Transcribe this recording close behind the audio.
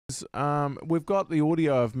We've got the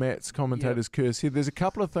audio of Matt's commentator's curse here. There's a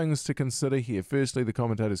couple of things to consider here. Firstly, the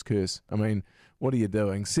commentator's curse. I mean, what are you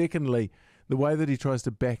doing? Secondly, the way that he tries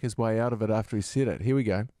to back his way out of it after he said it. Here we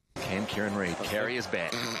go. Can Kieran Read carry his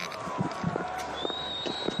bat?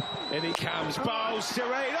 In he comes, bowls to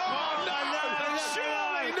Read. Oh, no,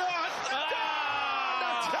 surely not!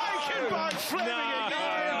 Taken by Fleming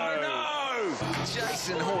again! No!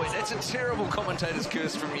 Jason Hoyt, that's a terrible commentator's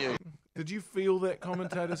curse from you. Did you feel that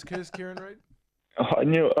commentator's curse, Kieran Read? I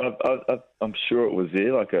knew. I'm sure it was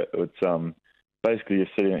there. Like it's basically you're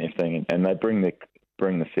sitting at your thing, and they bring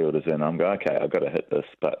the fielders in. I'm going, okay, I've got to hit this,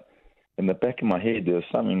 but in the back of my head there was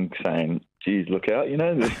something saying, geez, look out,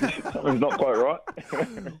 something's not quite right.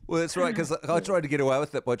 Well, that's right, because I tried to get away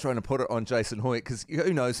with it by trying to put it on Jason Hoyt, because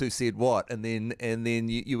who knows who said what, and then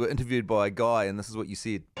you were interviewed by a guy, and this is what you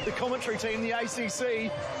said. The commentary team, the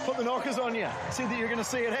ACC, put the knockers on you, said that you're going to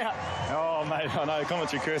see it out. Oh, mate, I know,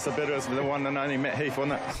 commentary curse, I bet it was the one and only Matt Heath,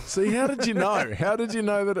 wasn't it? See, how did you know? How did you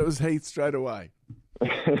know that it was Heath straight away?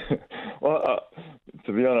 Well,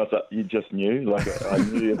 to be honest, you just knew. Like I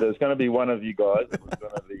knew if there's going to be one of you guys,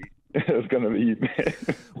 it was going to be you.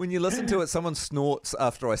 When you listen to it, someone snorts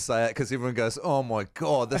after I say it because everyone goes, "Oh my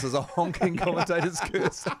God, this is a honking commentator's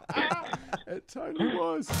curse." It totally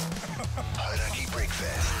was. Hauraki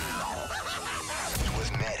Breakfast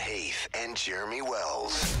with Matt Heath and Jeremy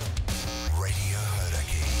Wells.